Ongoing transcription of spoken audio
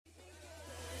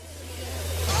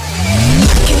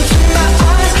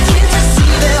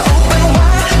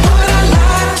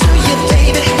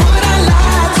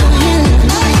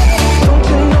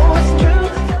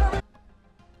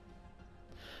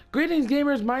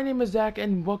gamers, my name is Zach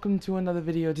and welcome to another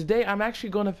video. Today I'm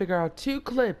actually going to figure out two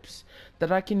clips that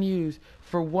I can use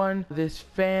for this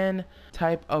fan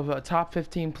type of top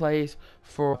 15 plays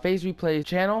for FaZe Replay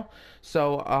channel.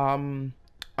 So I'm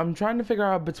trying to figure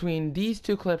out between these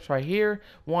two clips right here,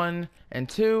 1 and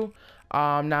 2.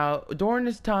 Now during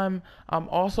this time I'm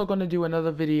also going to do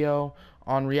another video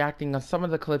on reacting on some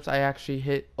of the clips I actually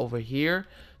hit over here.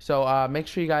 So make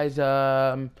sure you guys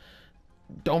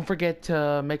don't forget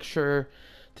to make sure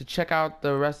to check out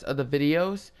the rest of the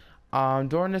videos.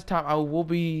 During this time I will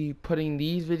be putting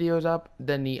these videos up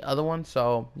than the other ones,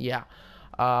 so yeah.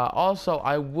 Also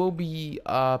I will be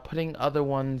putting other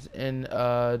ones in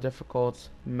difficult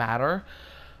matter.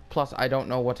 Plus I don't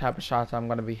know what type of shots I'm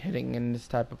going to be hitting in this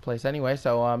type of place anyway.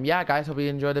 So yeah guys, hope you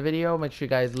enjoyed the video. Make sure you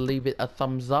guys leave it a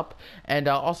thumbs up, and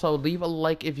also leave a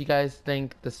like if you guys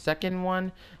think the second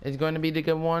one is going to be the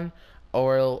good one,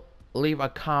 or leave a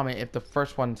comment if the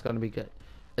first one's going to be good.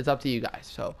 It's up to you guys.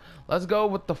 So let's go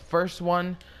with the first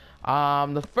one.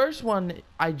 The first one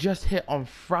I just hit on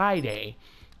Friday,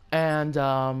 and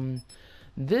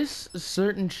this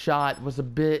certain shot was a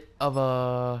bit of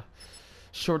a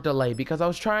short delay because I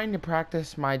was trying to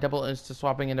practice my double insta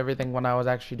swapping and everything when I was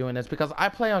actually doing this, because I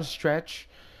play on stretch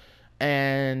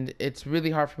and it's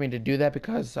really hard for me to do that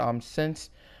because since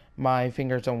my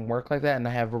fingers don't work like that and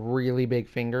I have really big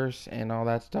fingers and all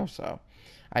that stuff, so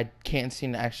I can't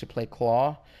seem to actually play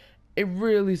claw. It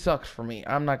really sucks for me,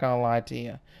 I'm not gonna lie to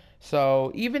you.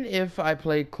 So even if I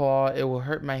played claw, it will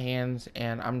hurt my hands,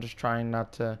 and I'm just trying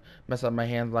not to mess up my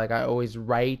hands. Like I always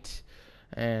write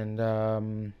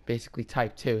and basically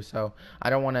type too, so I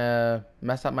don't want to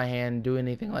mess up my hand, do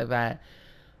anything like that.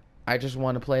 I just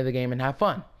want to play the game and have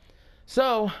fun.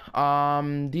 So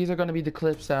these are going to be the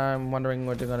clips that I'm wondering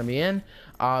what they're going to be in.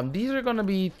 These are going to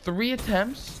be 3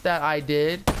 attempts that I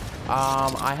did.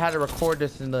 I had to record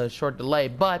this in the short delay,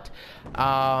 but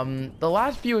the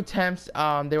last few attempts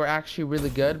they were actually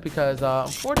really good because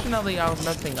unfortunately I was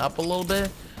messing up a little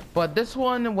bit, but this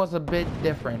one was a bit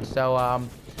different. So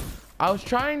I was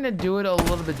trying to do it a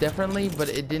little bit differently, but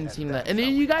it didn't seem that. And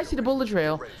you guys see the bullet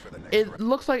trail, it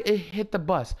looks like it hit the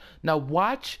bus. Now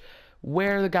watch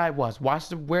where the guy was.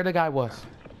 Where the guy was.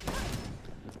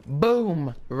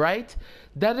 Boom, right?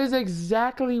 That is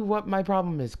exactly what my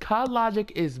problem is. COD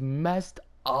logic is messed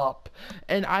up,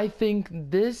 and I think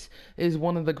this is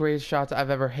one of the greatest shots I've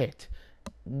ever hit,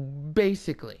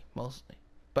 basically, mostly.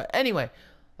 But anyway,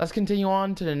 let's continue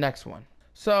on to the next one.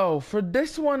 So for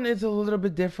this one, it's a little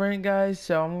bit different, guys,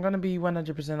 so I'm gonna be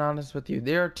 100% honest with you.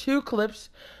 There are 2 clips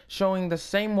showing the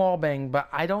same wallbang, but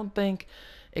I don't think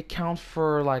it counts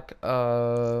for like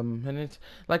minutes.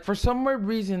 Like for some weird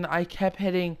reason I kept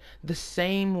hitting the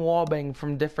same wallbang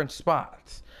from different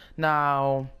spots.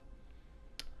 Now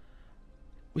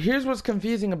here's what's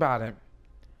confusing about it.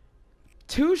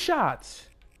 2 shots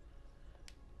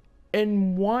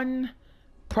in one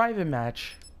private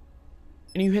match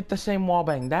and you hit the same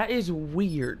wallbang. That is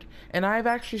weird, and I've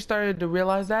actually started to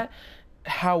realize that,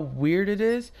 how weird it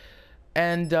is.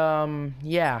 And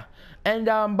yeah. And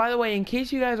by the way, in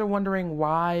case you guys are wondering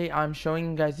why I'm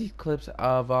showing you guys these clips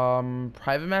of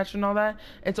private match and all that,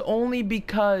 it's only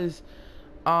because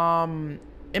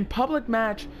in public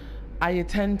match I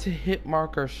tend to hit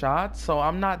marker shots, so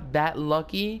I'm not that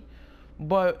lucky.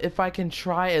 But if I can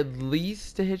try at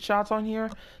least to hit shots on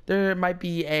here, there might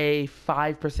be a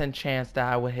 5% chance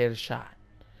that I would hit a shot.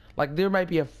 Like there might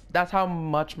be that's how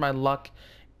much my luck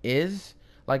is.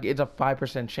 Like it's a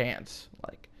 5% chance.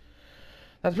 Like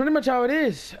that's pretty much how it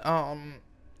is.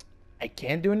 I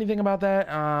can't do anything about that.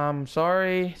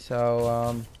 Sorry.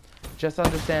 So just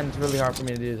understand it's really hard for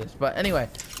me to do this. But anyway,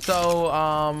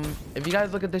 so if you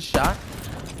guys look at this shot,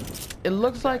 it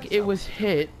looks like it was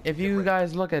hit. If you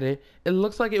guys look at it, it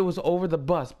looks like it was over the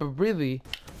bus, but really,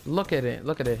 look at it.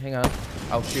 Look at it. Hang on.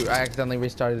 Oh shoot! I accidentally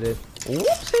restarted it.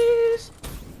 Whoopsies!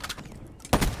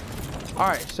 All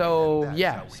right. So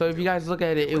yeah. So if you guys look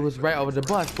at it, it was right over the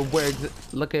bus. But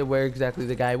look at where exactly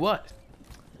the guy was.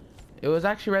 It was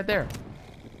actually right there.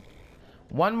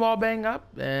 One wall bang up,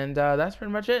 and that's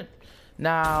pretty much it.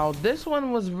 Now this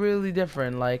one was really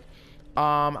different. Like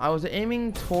I was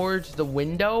aiming towards the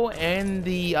window and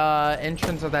the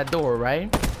entrance of that door, right?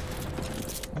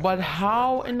 But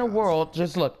how in the world,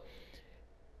 just look,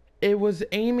 it was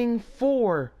aiming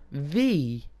for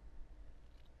the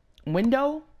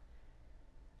window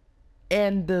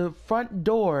and the front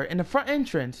door and the front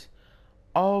entrance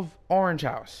of Orange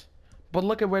House. But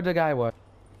look at where the guy was.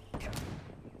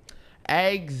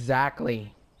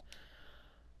 Exactly.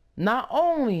 Not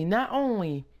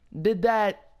only did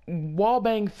that wall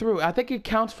bang through, I think it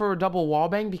counts for a double wall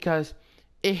bang because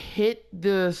it hit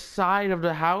the side of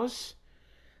the house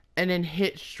and then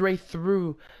hit straight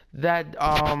through that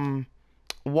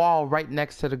wall right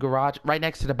next to the garage, right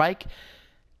next to the bike,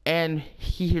 and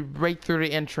he hit right through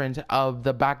the entrance of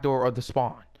the back door of the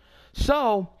spawn.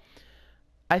 So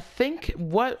I think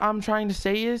what I'm trying to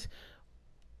say is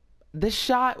this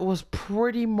shot was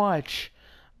pretty much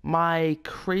my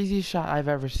craziest shot I've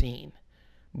ever seen,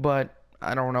 but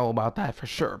I don't know about that for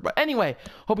sure. But anyway,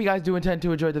 hope you guys do intend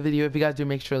to enjoy the video. If you guys do,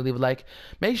 make sure to leave a like.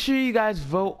 Make sure you guys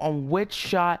vote on which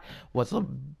shot was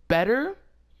better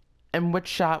and which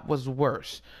shot was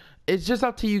worse. It's just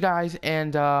up to you guys.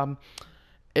 And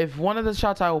if one of the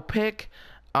shots I will pick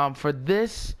for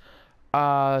this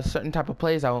certain type of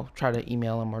plays, I'll try to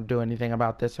email them or do anything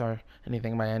about this or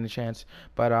anything by any chance.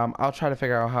 But I'll try to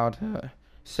figure out how to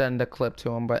send a clip to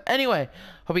them. But anyway,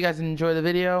 hope you guys enjoy the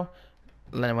video.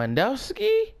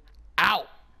 Lewandowski out.